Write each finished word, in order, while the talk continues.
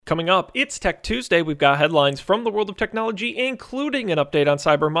Coming up, it's Tech Tuesday. We've got headlines from the world of technology, including an update on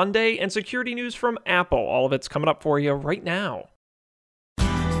Cyber Monday and security news from Apple. All of it's coming up for you right now.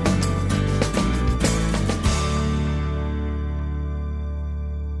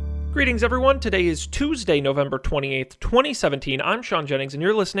 Greetings, everyone. Today is Tuesday, November 28th, 2017. I'm Sean Jennings, and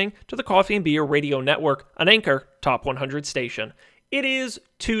you're listening to the Coffee and Beer Radio Network, an Anchor Top 100 station. It is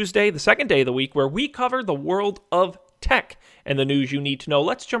Tuesday, the second day of the week, where we cover the world of tech and the news you need to know.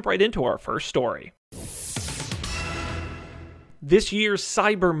 Let's jump right into our first story. This year's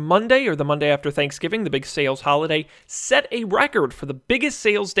Cyber Monday, or the Monday after Thanksgiving, the big sales holiday, set a record for the biggest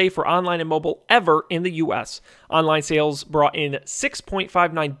sales day for online and mobile ever in the U.S. Online sales brought in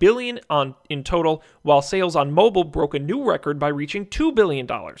 $6.59 billion in total, while sales on mobile broke a new record by reaching $2 billion.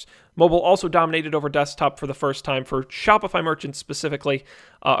 Mobile also dominated over desktop for the first time for Shopify merchants specifically,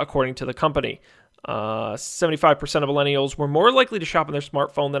 according to the company. 75% of millennials were more likely to shop on their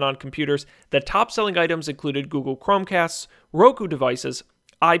smartphone than on computers. The top selling items included Google Chromecasts, Roku devices,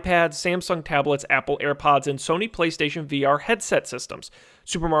 iPads, Samsung tablets, Apple AirPods, and Sony PlayStation VR headset systems.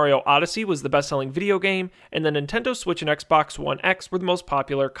 Super Mario Odyssey was the best-selling video game, and the Nintendo Switch and Xbox One X were the most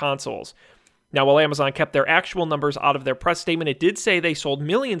popular consoles. Now, while Amazon kept their actual numbers out of their press statement, it did say they sold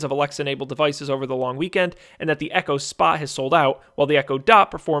millions of Alexa-enabled devices over the long weekend, and that the Echo Spot has sold out, while the Echo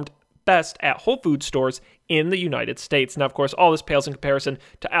Dot performed best at Whole Foods stores in the United States. Now, of course, all this pales in comparison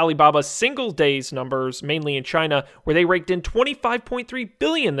to Alibaba's single days numbers, mainly in China, where they raked in $25.3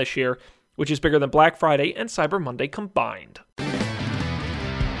 billion this year, which is bigger than Black Friday and Cyber Monday combined.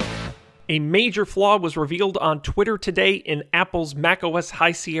 A major flaw was revealed on Twitter today in Apple's macOS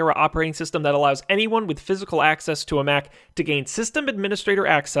High Sierra operating system that allows anyone with physical access to a Mac to gain system administrator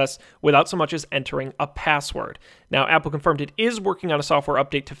access without so much as entering a password. Now, Apple confirmed it is working on a software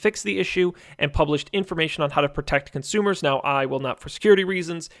update to fix the issue and published information on how to protect consumers. Now, I will not, for security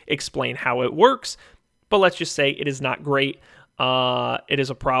reasons, explain how it works, but let's just say it is not great. It is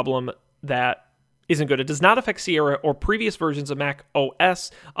a problem that isn't good. It does not affect Sierra or previous versions of Mac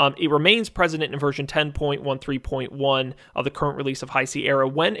OS. It remains present in version 10.13.1 of the current release of High Sierra.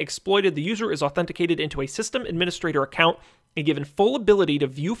 When exploited, the user is authenticated into a system administrator account and given full ability to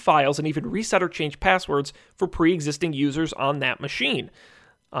view files and even reset or change passwords for pre-existing users on that machine.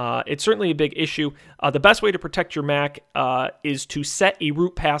 It's certainly a big issue. The best way to protect your Mac is to set a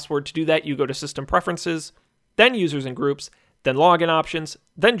root password. To do that, you go to System Preferences, then Users and Groups, then Login Options,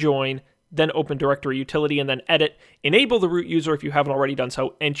 then Join, then open Directory Utility, and then edit. Enable the root user if you haven't already done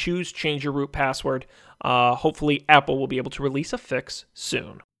so, and choose Change Your Root Password. Hopefully, Apple will be able to release a fix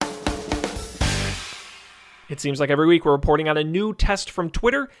soon. It seems like every week we're reporting on a new test from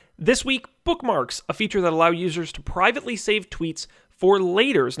Twitter. This week, bookmarks, a feature that allows users to privately save tweets for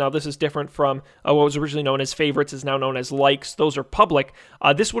laters. Now, this is different from what was originally known as favorites, is now known as likes. Those are public.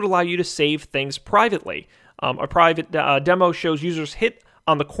 This would allow you to save things privately. A private demo shows users hit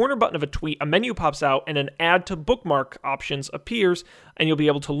on the corner button of a tweet, a menu pops out, and an add to bookmark options appears, and you'll be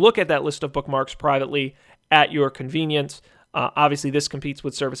able to look at that list of bookmarks privately at your convenience. Obviously, this competes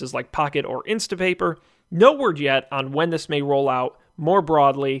with services like Pocket or Instapaper. No word yet on when this may roll out more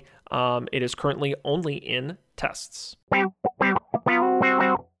broadly. It is currently only in tests.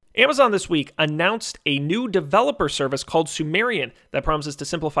 Amazon this week announced a new developer service called Sumerian that promises to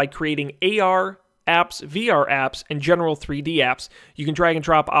simplify creating AR apps, VR apps, and general 3D apps. You can drag and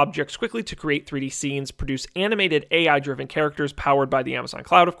drop objects quickly to create 3D scenes, produce animated AI-driven characters powered by the Amazon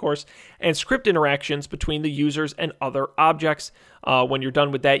Cloud, of course, and script interactions between the users and other objects. When you're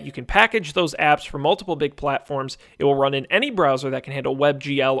done with that, you can package those apps for multiple big platforms. It will run in any browser that can handle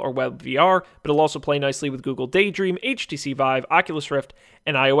WebGL or WebVR, but it'll also play nicely with Google Daydream, HTC Vive, Oculus Rift,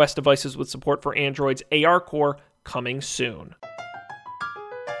 and iOS devices with support for Android's AR Core coming soon.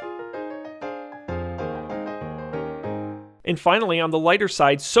 And finally, on the lighter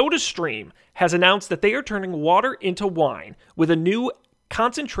side, SodaStream has announced that they are turning water into wine with a new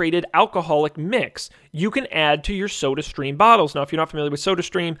concentrated alcoholic mix you can add to your SodaStream bottles. Now, if you're not familiar with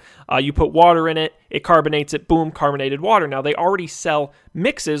SodaStream, you put water in it, it carbonates it, boom, carbonated water. Now, they already sell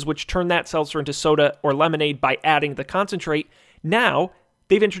mixes which turn that seltzer into soda or lemonade by adding the concentrate. Now,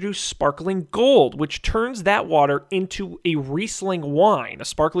 they've introduced Sparkling Gold, which turns that water into a Riesling wine, a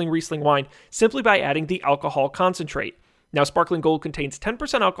sparkling Riesling wine, simply by adding the alcohol concentrate. Now, Sparkling Gold contains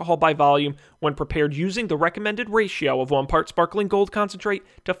 10% alcohol by volume when prepared using the recommended ratio of 1 part Sparkling Gold concentrate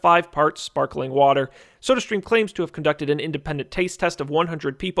to 5 parts sparkling water. SodaStream claims to have conducted an independent taste test of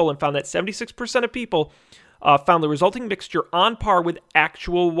 100 people and found that 76% of people found the resulting mixture on par with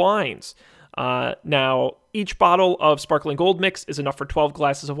actual wines. Now, each bottle of Sparkling Gold mix is enough for 12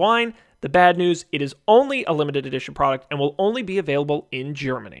 glasses of wine. The bad news, it is only a limited edition product and will only be available in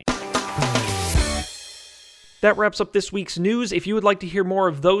Germany. That wraps up this week's news. If you would like to hear more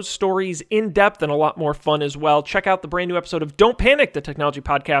of those stories in depth and a lot more fun as well, check out the brand new episode of Don't Panic, the technology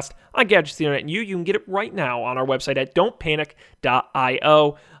podcast on Gadgets, the Internet, and You. You can get it right now on our website at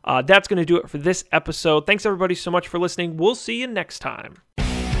don'tpanic.io. That's going to do it for this episode. Thanks everybody so much for listening. We'll see you next time.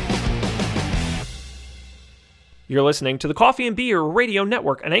 You're listening to the Coffee and Beer Radio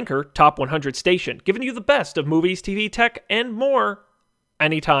Network, an Anchor Top 100 station, giving you the best of movies, TV, tech, and more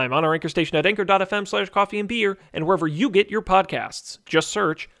anytime on our Anchor station at anchor.fm/coffee and beer and wherever you get your podcasts. Just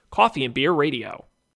search Coffee and Beer Radio.